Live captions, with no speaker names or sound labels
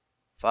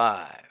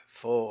5,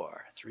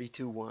 4, 3,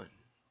 2, 1.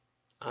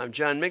 I'm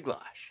John Miglosh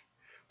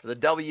for the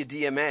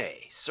WDMA,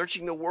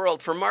 searching the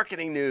world for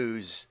marketing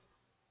news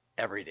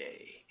every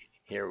day.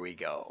 Here we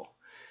go.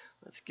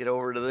 Let's get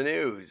over to the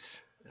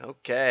news.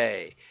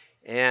 Okay.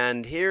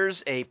 And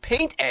here's a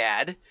paint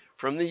ad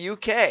from the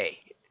UK.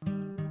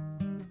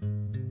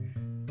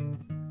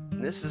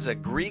 This is a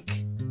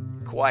Greek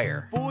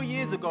choir. 4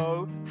 years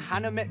ago,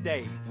 Hannah met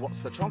Dave. What's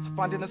the chance of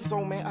finding a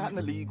soulmate at an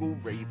illegal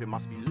rave? It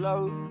must be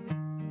low.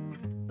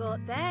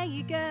 But there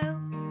you go.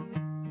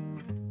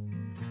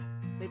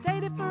 They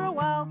dated for a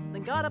while,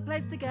 then got a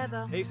place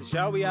together. Dave said,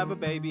 shall we have a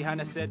baby?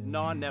 Hannah said,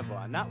 nah, never.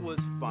 And that was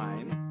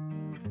fine.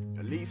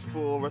 At least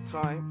for a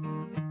time.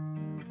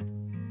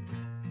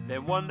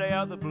 Then one day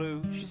out the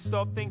blue, she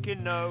stopped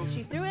thinking no.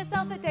 She threw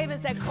herself at Dave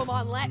and said, come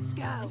on, let's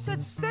go. He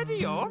said,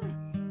 steady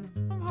on.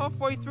 I'm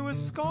halfway through a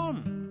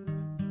scone.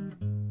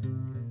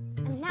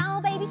 And now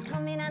baby's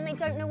coming and they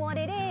don't know what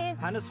it is.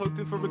 Hannah's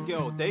hoping for a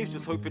girl. Dave's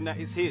just hoping that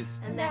it's his.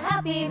 And they're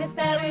happy the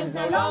spare room's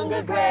no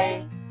longer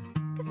grey.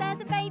 'Cause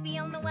there's a baby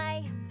on the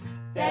way.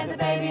 There's a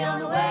baby on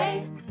the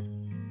way.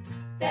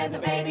 There's a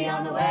baby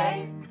on the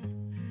way.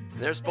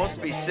 They're supposed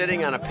to be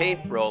sitting on a paint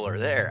roller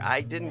there.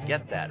 I didn't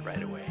get that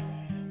right away.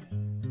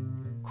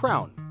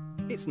 Crown.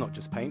 It's not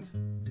just paint.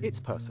 It's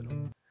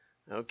personal.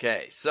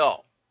 Okay,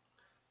 so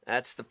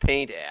that's the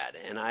paint ad.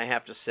 And I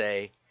have to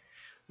say,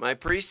 my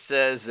priest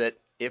says that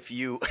if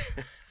you're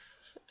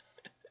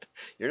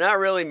not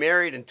really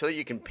married until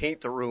you can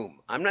paint the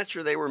room. I'm not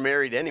sure they were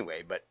married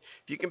anyway, but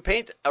if you can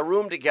paint a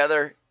room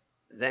together,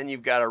 then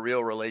you've got a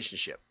real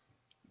relationship.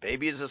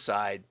 Babies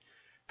aside,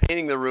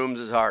 painting the rooms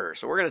is harder.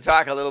 So we're going to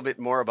talk a little bit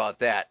more about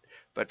that.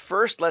 But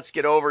first, let's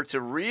get over to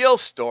real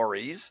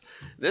stories.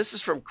 This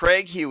is from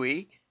Craig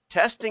Huey,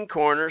 Testing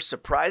Corner,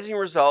 Surprising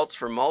Results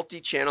for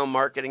Multi-Channel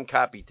Marketing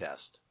Copy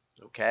Test.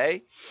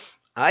 Okay?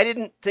 I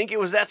didn't think it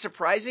was that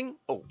surprising.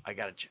 Oh, I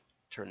got to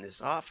turn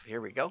this off. Here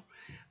we go.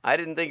 I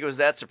didn't think it was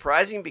that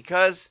surprising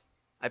because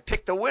I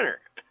picked the winner.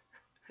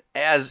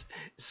 As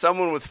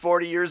someone with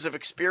 40 years of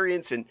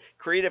experience in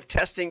creative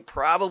testing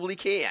probably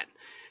can.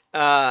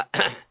 I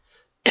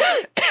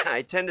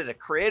attended a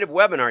creative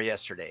webinar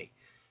yesterday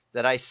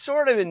that I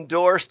sort of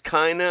endorsed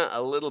kind of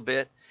a little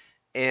bit.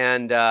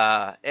 And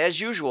as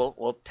usual,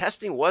 well,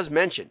 testing was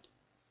mentioned.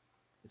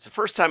 It's the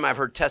first time I've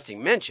heard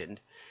testing mentioned,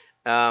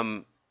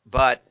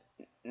 but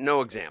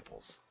no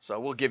examples. So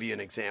we'll give you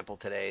an example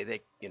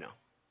today.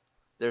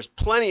 There's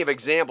plenty of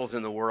examples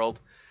in the world.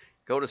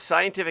 Go to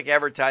Scientific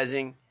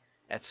Advertising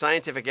at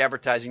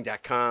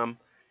scientificadvertising.com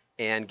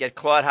and get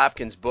Claude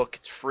Hopkins' book.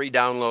 It's free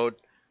download.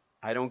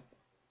 I don't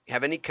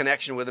have any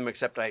connection with him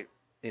except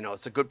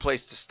it's a good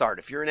place to start.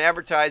 If you're in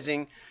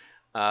advertising,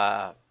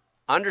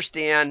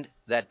 understand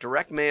that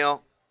direct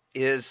mail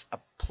is a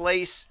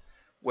place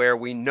where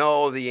we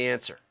know the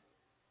answer.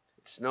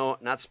 It's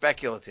not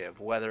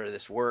speculative whether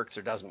this works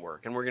or doesn't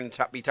work. And we're going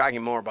to be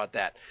talking more about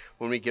that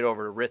when we get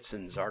over to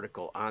Ritson's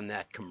article on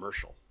that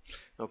commercial.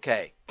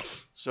 Okay,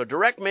 so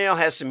direct mail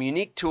has some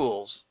unique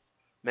tools.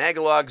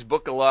 Magalogs,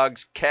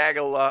 bookalogs,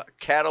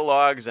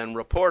 catalogs, and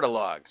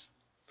reportalogs.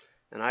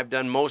 And I've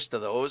done most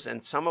of those,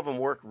 and some of them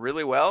work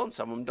really well, and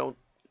some of them don't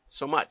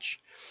so much.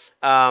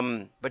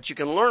 But you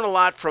can learn a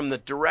lot from the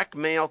direct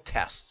mail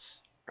tests,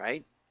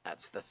 right?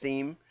 That's the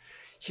theme.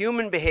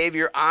 Human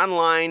behavior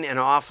online and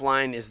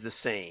offline is the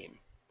same,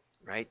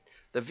 right?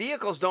 The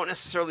vehicles don't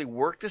necessarily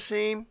work the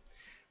same,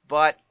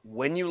 but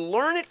when you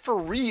learn it for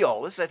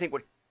real, this is, I think,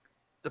 what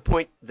the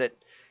point that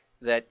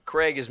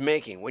Craig is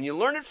making. When you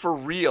learn it for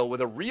real,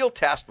 with a real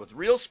test, with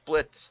real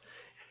splits,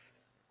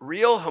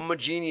 real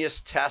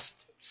homogeneous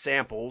test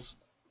samples,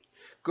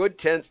 good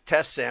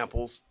test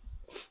samples,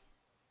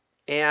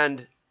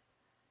 and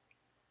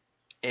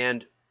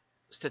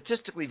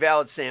statistically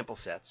valid sample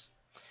sets,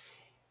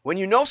 when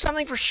you know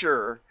something for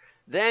sure,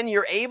 then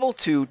you're able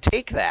to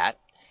take that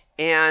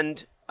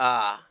and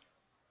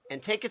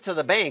take it to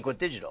the bank with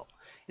digital.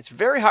 It's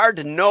very hard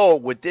to know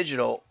with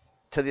digital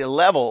to the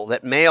level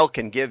that mail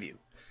can give you.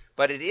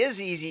 But it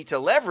is easy to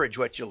leverage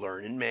what you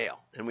learn in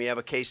mail, and we have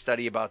a case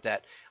study about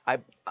that.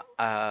 I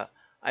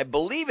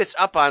believe it's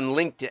up on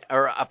LinkedIn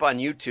or up on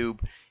YouTube.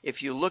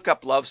 If you look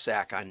up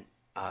Lovesac on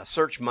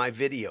search my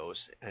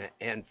videos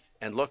and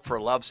look for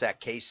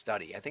Lovesac case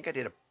study. I think I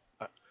did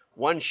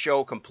one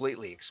show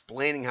completely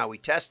explaining how we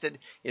tested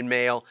in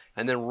mail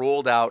and then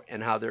rolled out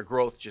and how their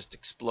growth just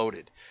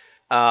exploded.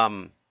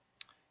 And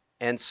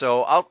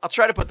so I'll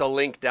try to put the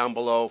link down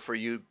below for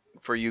you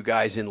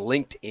guys in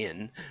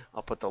LinkedIn.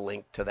 I'll put the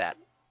link to that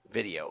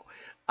video.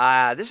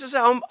 This is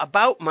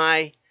about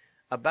my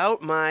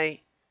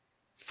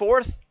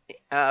fourth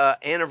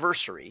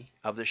anniversary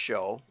of the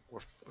show.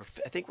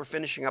 I think we're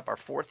finishing up our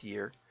fourth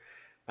year,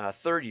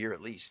 third year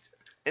at least.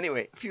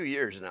 Anyway, a few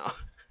years now.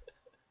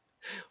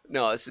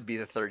 No, this would be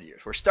the third year.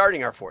 We're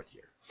starting our fourth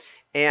year.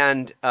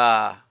 And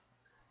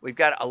we've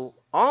got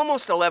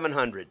almost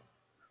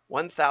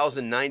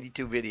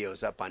 1,092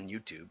 videos up on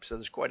YouTube, so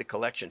there's quite a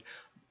collection.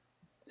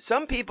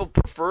 Some people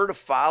prefer to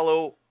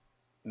follow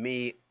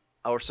me,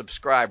 or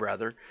subscribe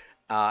rather,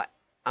 on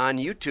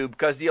YouTube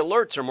because the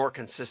alerts are more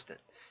consistent.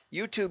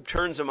 YouTube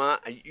turns them on.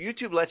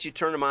 YouTube lets you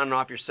turn them on and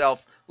off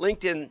yourself.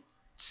 LinkedIn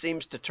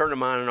seems to turn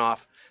them on and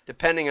off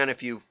depending on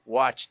if you've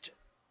watched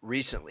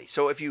recently.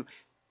 So if you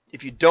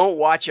don't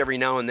watch every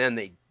now and then,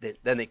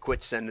 they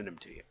quit sending them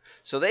to you.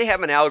 So they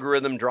have an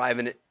algorithm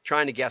driving it,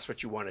 trying to guess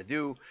what you want to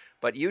do.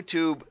 But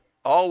YouTube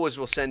always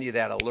will send you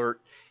that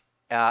alert,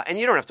 and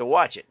you don't have to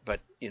watch it, but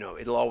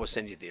it'll always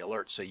send you the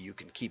alert so you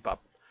can keep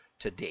up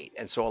to date.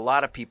 And so a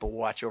lot of people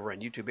watch over on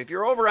YouTube. If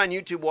you're over on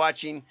YouTube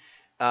watching,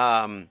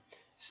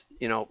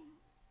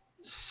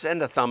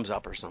 send a thumbs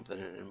up or something,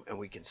 and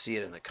we can see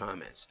it in the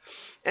comments.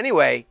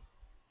 Anyway,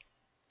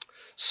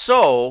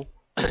 so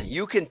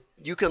you can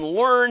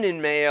learn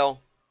in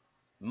mail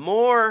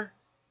more.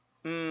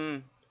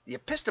 The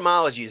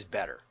epistemology is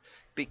better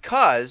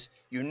because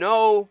you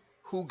know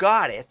who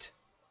got it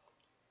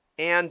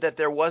and that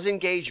there was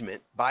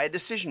engagement by a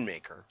decision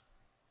maker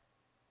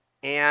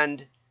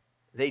and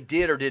they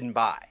did or didn't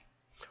buy.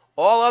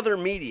 All other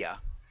media,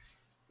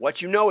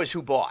 what you know is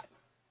who bought.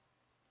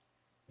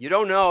 You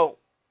don't know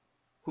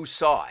who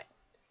saw it.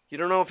 You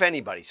don't know if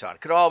anybody saw it.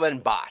 It could all have been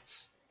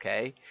bots,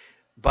 okay?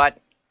 But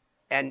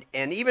and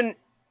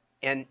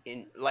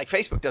like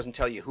Facebook doesn't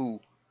tell you who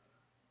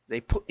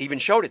they even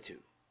showed it to,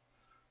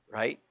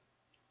 right?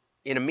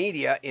 In a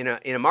media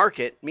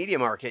media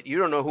market, you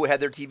don't know who had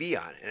their TV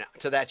on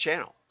to that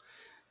channel,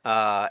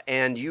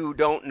 and you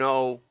don't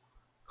know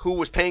who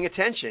was paying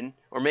attention,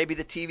 or maybe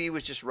the TV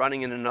was just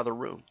running in another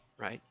room,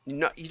 right?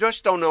 You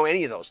just don't know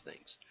any of those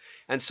things,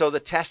 and so the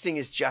testing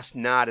is just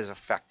not as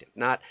effective.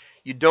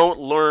 You don't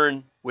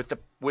learn with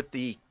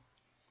the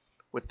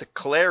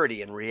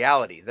clarity and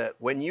reality that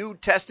when you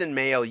test in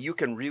mail, you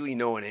can really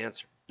know an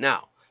answer.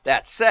 Now,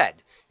 that said,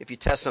 if you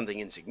test something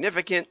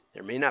insignificant,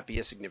 there may not be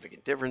a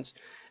significant difference.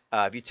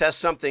 If you test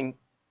something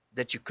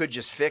that you could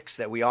just fix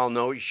that we all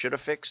know you should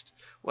have fixed,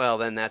 well,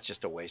 then that's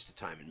just a waste of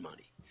time and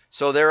money.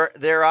 So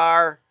there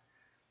are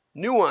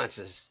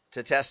nuances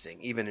to testing,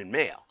 even in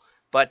mail.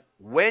 But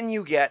when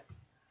you get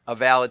a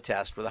valid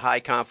test with a high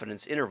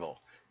confidence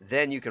interval,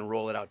 then you can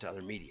roll it out to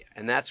other media.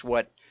 And that's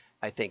what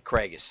I think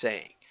Craig is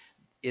saying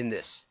in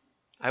this.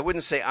 I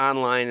wouldn't say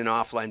online and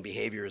offline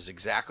behavior is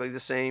exactly the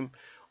same.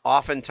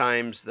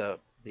 Oftentimes the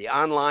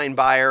online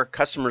buyer,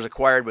 customers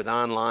acquired with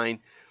online,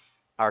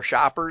 are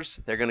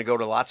shoppers. They're going to go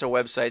to lots of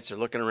websites. They're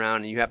looking around,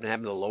 and you happen to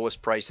have the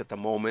lowest price at the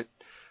moment,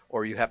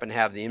 or you happen to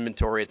have the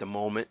inventory at the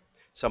moment.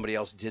 Somebody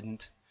else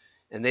didn't.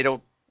 And they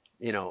don't,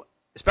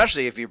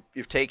 especially if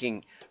you're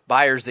taking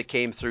buyers that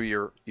came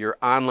through your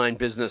online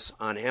business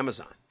on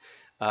Amazon.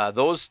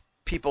 Those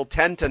people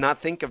tend to not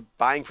think of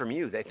buying from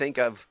you. They think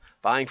of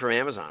buying from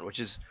Amazon, which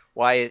is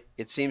why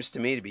it seems to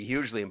me to be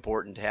hugely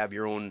important to have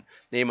your own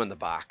name on the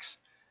box,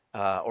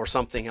 or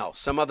something else,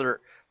 some other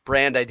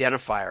brand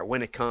identifier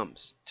when it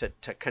comes to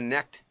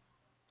connect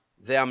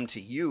them to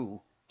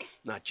you,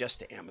 not just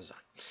to Amazon.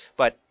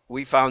 But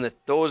we found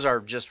that those are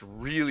just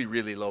really,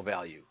 really low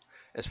value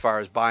as far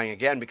as buying,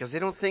 again, because they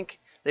don't think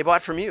they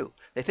bought from you.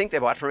 They think they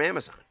bought from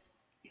Amazon,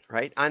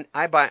 right?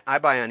 I buy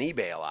on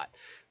eBay a lot.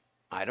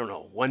 I don't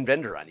know, one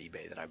vendor on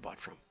eBay that I bought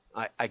from.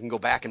 I can go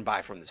back and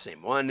buy from the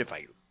same one if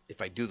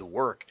I do the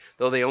work,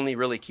 though they only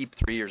really keep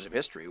 3 years of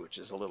history, which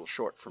is a little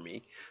short for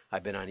me.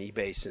 I've been on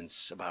eBay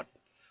since about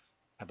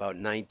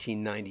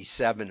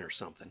 1997 or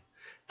something.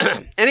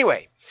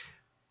 Anyway,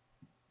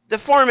 the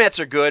formats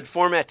are good.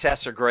 Format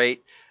tests are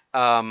great.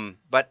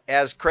 But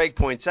as Craig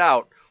points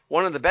out,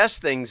 one of the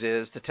best things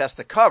is to test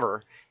the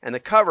cover, and the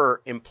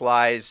cover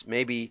implies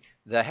maybe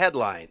the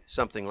headline,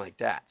 something like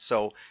that.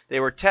 So they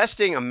were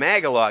testing a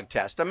magalog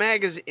test. A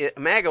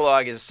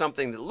magalog is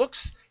something that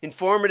looks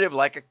informative,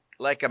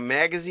 like a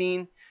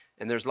magazine,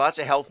 and there's lots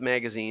of health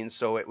magazines,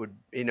 so it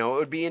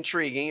would be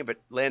intriguing if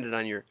it landed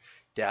on your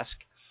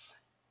desk.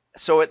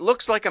 So it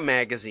looks like a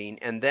magazine,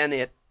 and then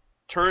it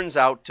turns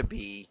out to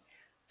be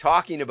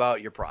talking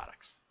about your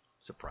products.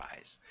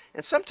 Surprise.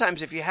 And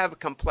sometimes if you have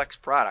complex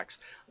products,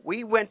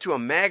 we went to a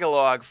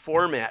magalog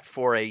format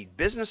for a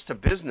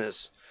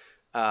business-to-business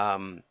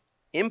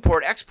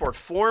import-export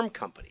form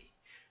company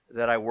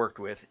that I worked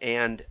with,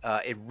 and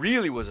it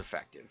really was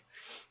effective.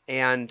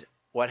 And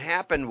what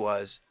happened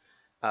was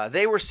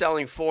they were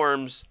selling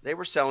forms. They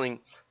were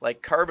selling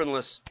like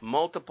carbonless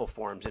multiple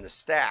forms in a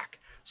stack,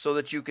 so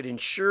that you could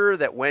ensure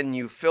that when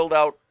you filled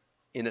out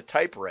in a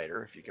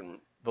typewriter, if you can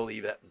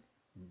believe that,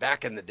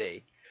 back in the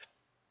day,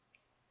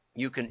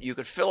 you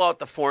could fill out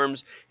the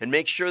forms and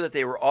make sure that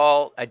they were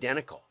all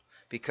identical,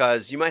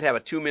 because you might have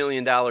a $2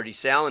 million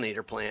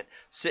desalinator plant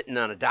sitting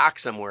on a dock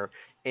somewhere,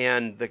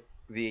 and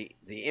the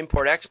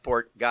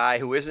import-export guy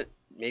who isn't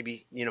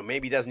maybe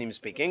doesn't even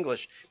speak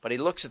English, but he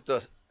looks at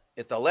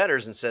the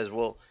letters and says,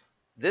 well,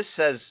 this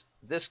says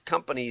this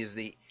company is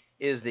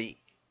the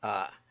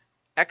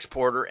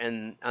exporter,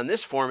 and on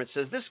this form it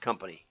says this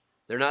company.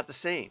 They're not the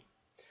same.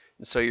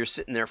 And so you're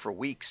sitting there for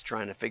weeks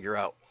trying to figure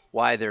out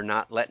why they're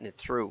not letting it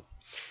through.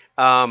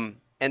 And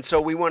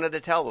so we wanted to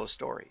tell those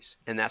stories,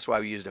 and that's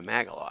why we used a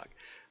magalog.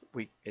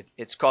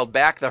 It's called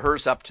Back the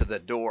Hearse Up to the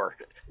Door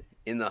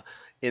in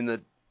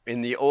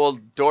the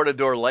old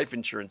door-to-door life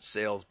insurance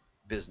sales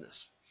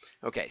business.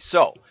 Okay,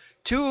 so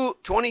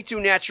 22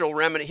 natural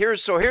remedies.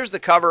 Here's the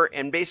cover,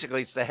 and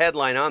basically it's the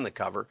headline on the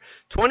cover.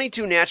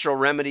 22 natural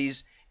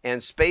remedies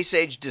and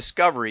space-age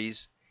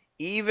discoveries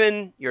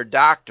even your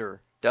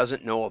doctor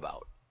doesn't know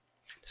about.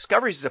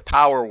 Discoveries is a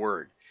power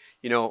word.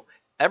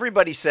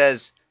 Everybody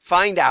says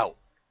find out,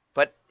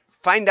 but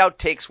find out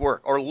takes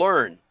work. Or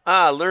learn.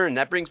 Learn.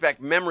 That brings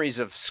back memories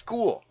of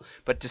school.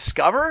 But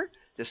discover?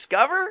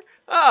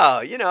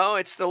 Oh,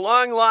 it's the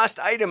long-lost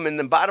item in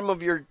the bottom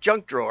of your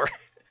junk drawer.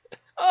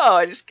 Oh,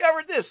 I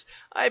discovered this.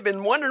 I've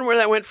been wondering where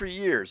that went for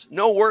years.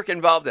 No work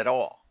involved at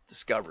all.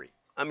 Discovery.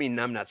 I mean,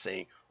 I'm not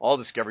saying all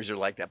discoveries are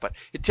like that, but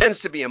it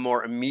tends to be a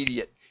more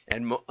immediate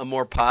and a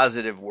more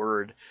positive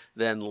word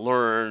than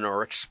learn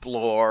or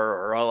explore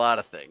or a lot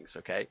of things,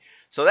 okay?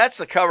 So that's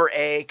the cover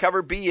A.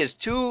 Cover B is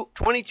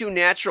 22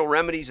 natural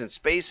remedies and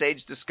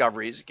space-age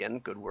discoveries, again,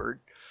 good word,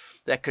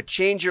 that could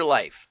change your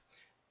life.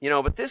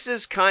 But this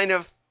is kind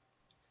of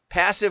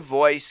passive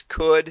voice,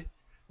 could,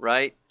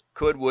 right?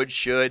 Could, would,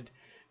 should.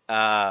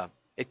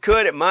 It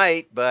could, it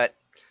might, but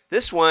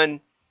this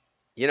one,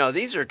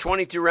 these are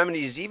 22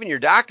 remedies even your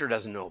doctor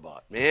doesn't know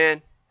about.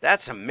 Man,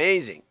 that's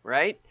amazing,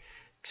 right?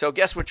 So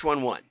guess which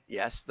one won?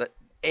 Yes, the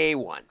A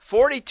one.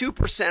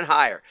 42%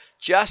 higher.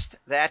 Just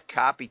that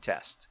copy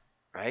test,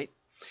 right?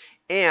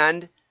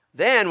 And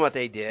then what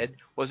they did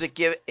was it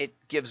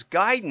gives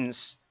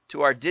guidance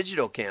to our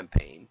digital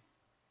campaign.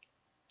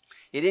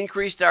 It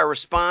increased our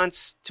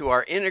response to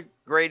our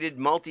integrated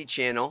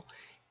multi-channel,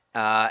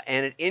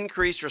 and it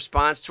increased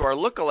response to our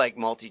lookalike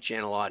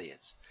multi-channel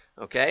audience.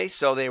 Okay,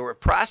 so they were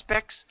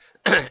prospects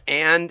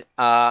and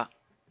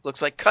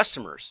looks like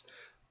customers,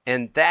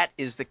 and that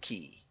is the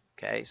key.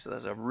 Okay, so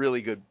that's a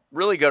really good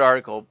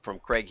article from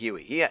Craig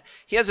Huey.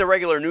 He has a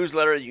regular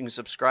newsletter that you can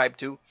subscribe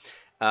to.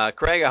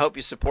 Craig, I hope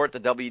you support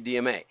the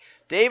WDMA.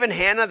 Dave and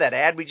Hannah, that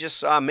ad we just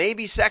saw may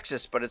be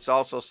sexist, but it's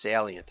also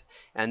salient.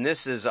 And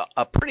this is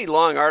a pretty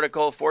long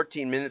article,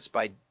 14 minutes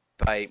by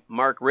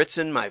Mark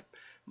Ritson, my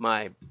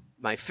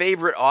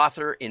favorite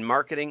author in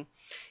marketing.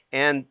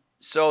 And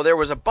so there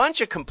was a bunch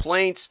of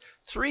complaints,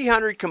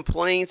 300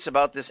 complaints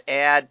about this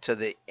ad to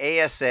the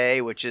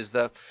ASA, which is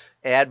the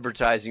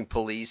advertising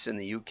police in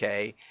the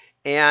UK.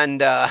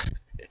 And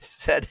it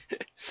said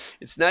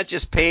it's not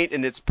just paint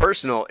and it's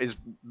personal,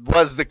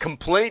 was the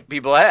complaint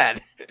people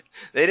had.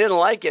 They didn't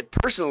like it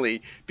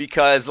personally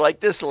because, like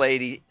this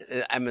lady,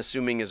 I'm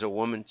assuming is a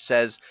woman,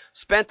 says,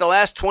 spent the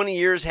last 20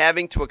 years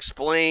having to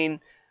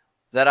explain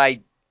that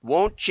I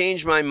won't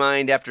change my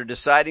mind after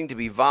deciding to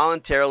be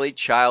voluntarily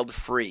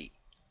child-free.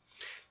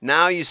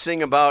 Now you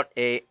sing about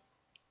a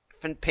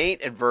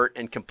paint advert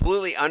and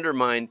completely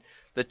undermine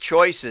the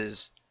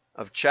choices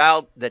of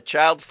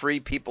child-free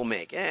people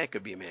make. It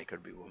could be a man, it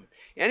could be a woman.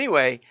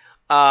 Anyway,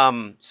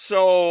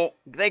 so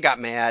they got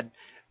mad.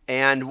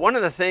 And one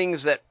of the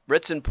things that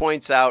Ritson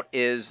points out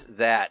is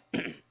that,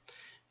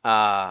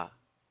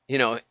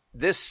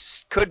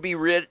 this could be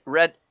read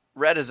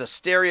as a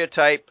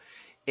stereotype.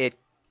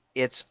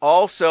 It's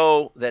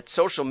also that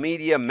social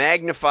media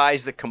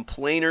magnifies the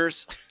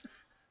complainers.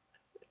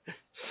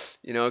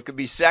 It could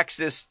be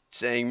sexist,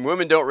 saying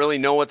women don't really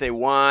know what they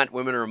want.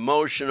 Women are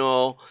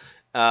emotional.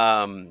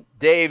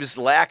 Dave's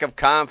lack of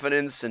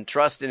confidence and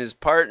trust in his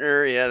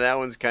partner. Yeah, that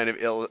one's kind of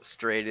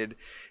illustrated.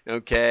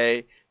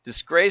 Okay.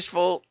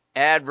 Disgraceful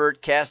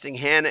advert casting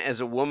Hannah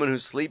as a woman who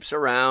sleeps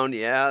around.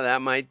 Yeah,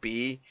 that might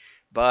be.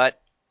 But,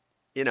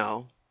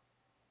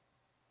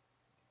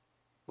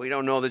 we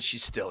don't know that she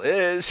still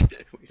is.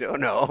 We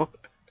don't know.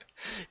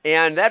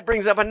 And that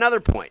brings up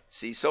another point.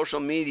 See, social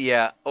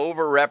media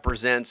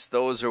overrepresents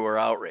those who are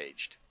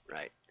outraged,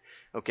 right?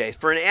 Okay,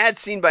 for an ad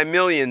seen by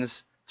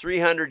millions,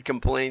 300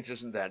 complaints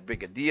isn't that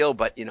big a deal,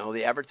 but,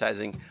 the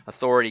advertising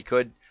authority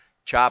could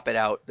chop it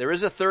out. There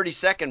is a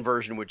 30-second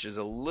version, which is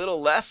a little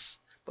less,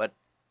 but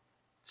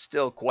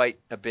still quite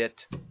a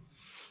bit,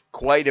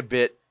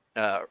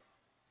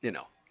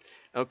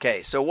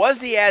 Okay, so was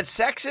the ad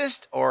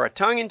sexist or a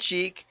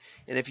tongue-in-cheek?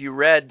 And if you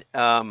read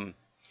or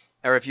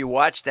if you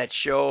watched that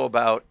show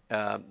about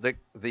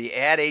the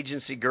ad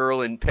agency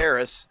girl in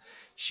Paris,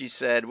 she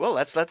said, well,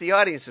 let's let the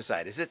audience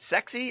decide. Is it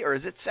sexy or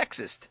is it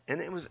sexist?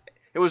 And it was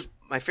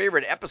my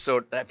favorite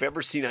episode that I've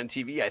ever seen on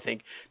TV, I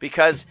think,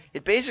 because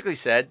it basically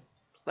said,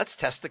 let's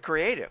test the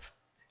creative.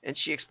 And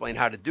she explained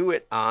how to do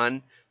it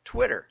on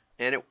Twitter,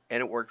 and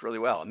it worked really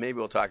well. And maybe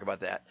we'll talk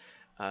about that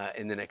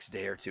in the next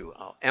day or two.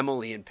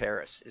 Emily in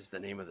Paris is the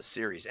name of the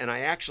series. And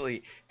I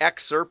actually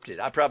excerpted.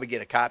 I'll probably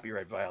get a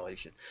copyright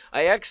violation.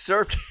 I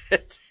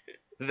excerpted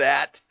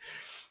that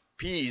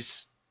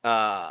piece,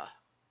 and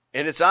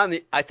it's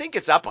I think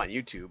it's up on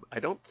YouTube.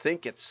 I don't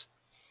think it's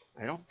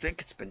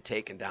been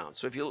taken down.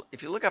 So if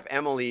you look up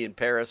Emily in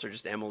Paris or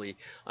just Emily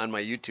on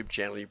my YouTube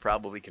channel, you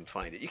probably can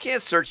find it. You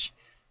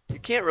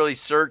can't really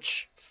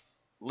search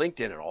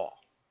LinkedIn at all,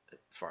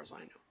 as far as I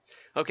know.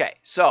 Okay,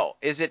 so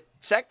is it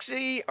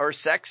sexy or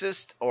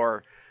sexist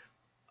or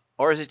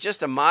is it just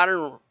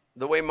the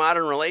way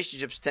modern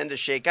relationships tend to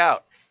shake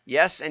out?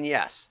 Yes and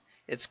yes.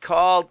 It's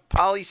called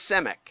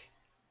polysemic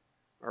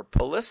or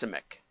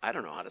polysemic. I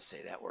don't know how to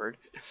say that word.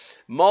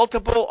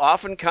 Multiple,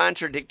 often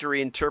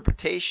contradictory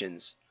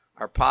interpretations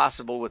are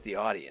possible with the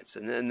audience.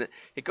 And then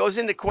it goes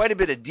into quite a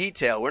bit of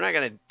detail. We're not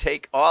going to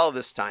take all of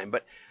this time,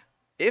 but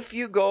if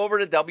you go over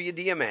to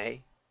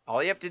WDMA,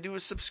 all you have to do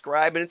is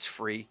subscribe, and it's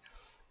free.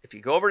 If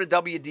you go over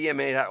to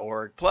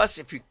WDMA.org, plus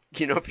if you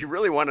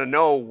really want to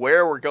know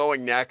where we're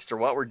going next or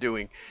what we're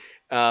doing,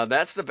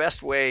 that's the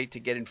best way to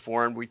get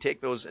informed. We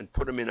take those and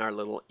put them in our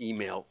little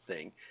email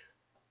thing.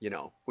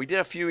 We did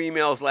a few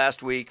emails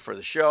last week for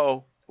the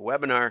show, the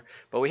webinar,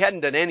 but we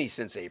hadn't done any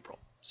since April.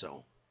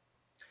 So,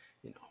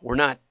 we're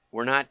not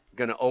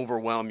going to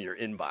overwhelm your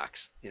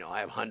inbox. I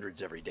have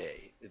hundreds every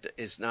day.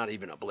 It's not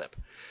even a blip.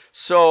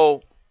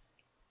 So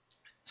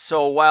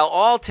while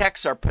all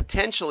texts are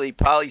potentially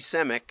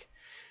polysemic,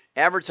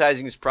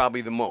 advertising is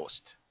probably the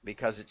most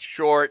because it's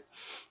short.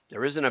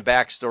 There isn't a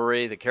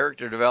backstory. The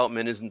character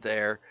development isn't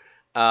there.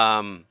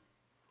 And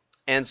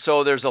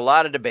so there's a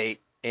lot of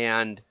debate.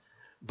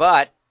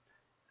 But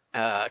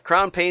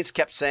Crown Paints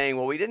kept saying,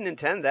 well, we didn't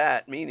intend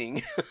that,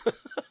 meaning.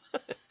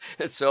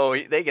 And so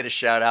they get a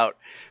shout out.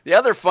 The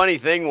other funny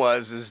thing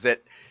is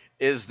that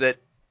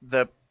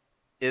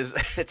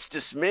it's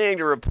dismaying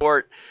to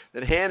report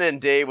that Hannah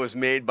and Dave was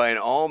made by an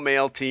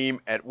all-male team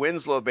at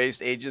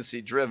Winslow-based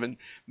agency-driven,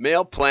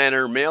 male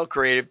planner, male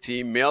creative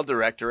team, male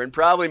director, and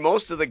probably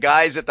most of the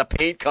guys at the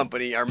paint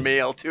company are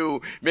male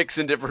too,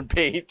 mixing different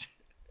paint.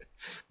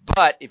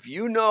 But if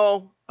you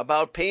know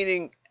about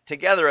painting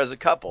together as a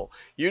couple,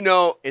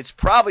 it's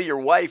probably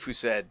your wife who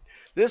said,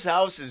 this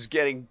house is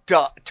getting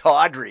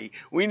tawdry.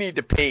 We need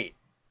to paint.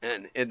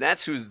 And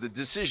that's who's the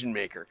decision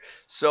maker.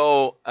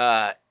 So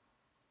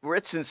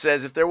Ritson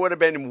says if there would have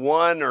been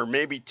one or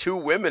maybe two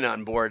women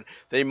on board,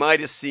 they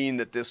might have seen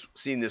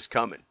this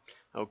coming.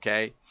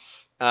 Okay.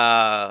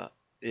 Yeah,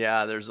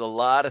 there's a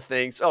lot of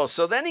things. Oh,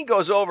 so then he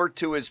goes over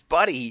to his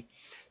buddy,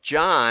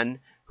 John,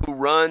 who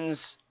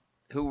runs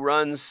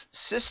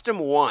System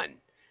 1,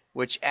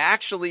 which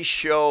actually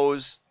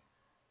shows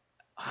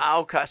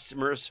how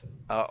customers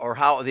or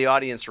how the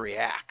audience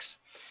reacts.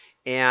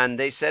 And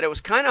they said it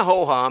was kind of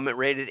ho-hum. It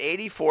rated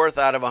 84th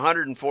out of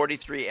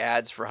 143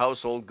 ads for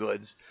household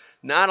goods.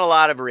 Not a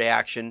lot of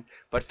reaction,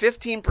 but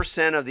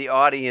 15% of the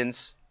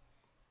audience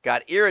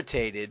got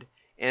irritated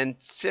and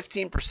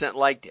 15%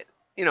 liked it.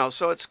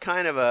 So it's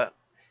kind of a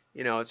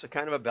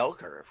bell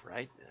curve,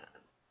 right?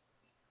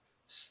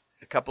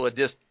 A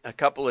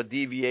couple of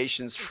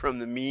deviations from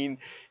the mean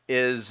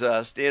is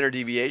standard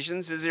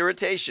deviations is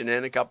irritation,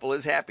 and a couple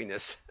is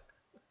happiness.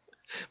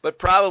 But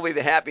probably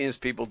the happiness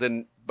people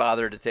didn't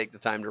bother to take the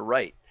time to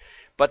write.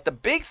 But the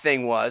big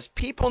thing was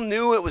people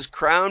knew it was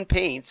Crown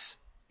Paints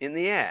in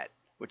the ad,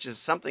 which is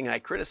something I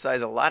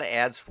criticize a lot of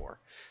ads for.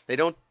 They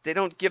don't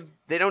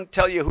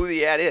tell you who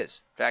the ad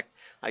is. In fact,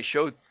 I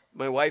showed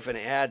my wife an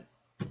ad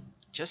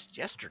just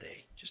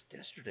yesterday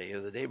or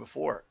the day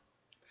before.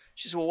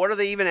 She said, "Well, what are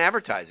they even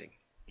advertising?"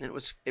 And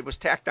it was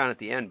tacked on at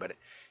the end, but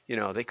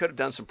they could have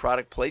done some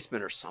product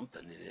placement or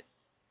something in it.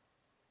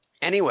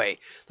 Anyway,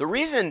 the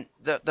reason,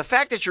 the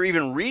fact that you're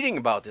even reading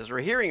about this or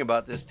hearing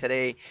about this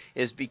today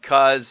is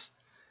because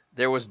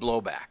there was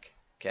blowback.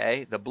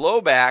 Okay, the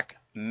blowback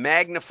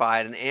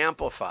magnified and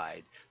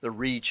amplified the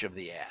reach of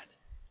the ad.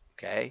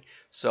 Okay,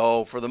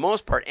 so for the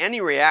most part,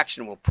 any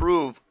reaction will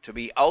prove to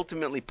be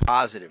ultimately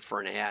positive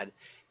for an ad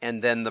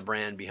and then the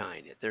brand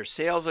behind it. Their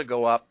sales will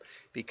go up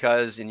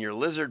because in your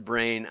lizard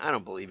brain, I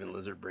don't believe in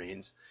lizard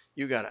brains,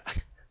 you got a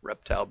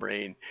reptile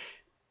brain.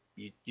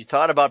 You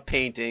thought about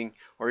painting,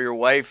 or your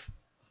wife,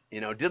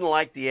 didn't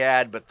like the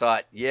ad but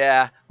thought,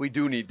 yeah, we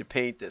do need to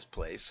paint this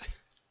place.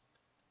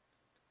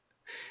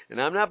 And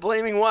I'm not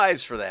blaming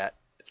wives for that.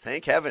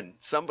 Thank heaven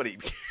somebody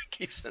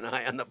keeps an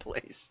eye on the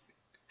place,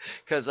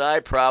 because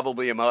I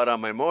probably am out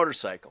on my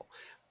motorcycle.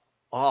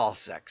 All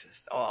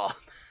sexist. All.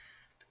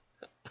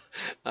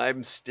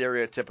 I'm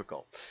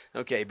stereotypical.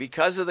 Okay,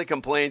 because of the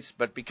complaints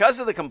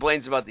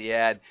about the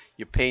ad,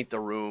 you paint the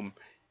room.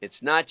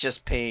 It's not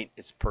just paint,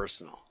 it's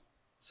personal.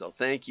 So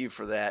thank you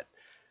for that,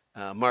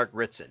 Mark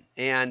Ritson.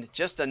 And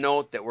just a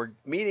note that we're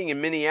meeting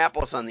in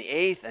Minneapolis on the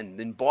 8th and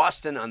in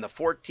Boston on the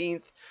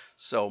 14th.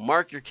 So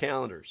mark your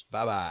calendars.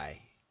 Bye-bye.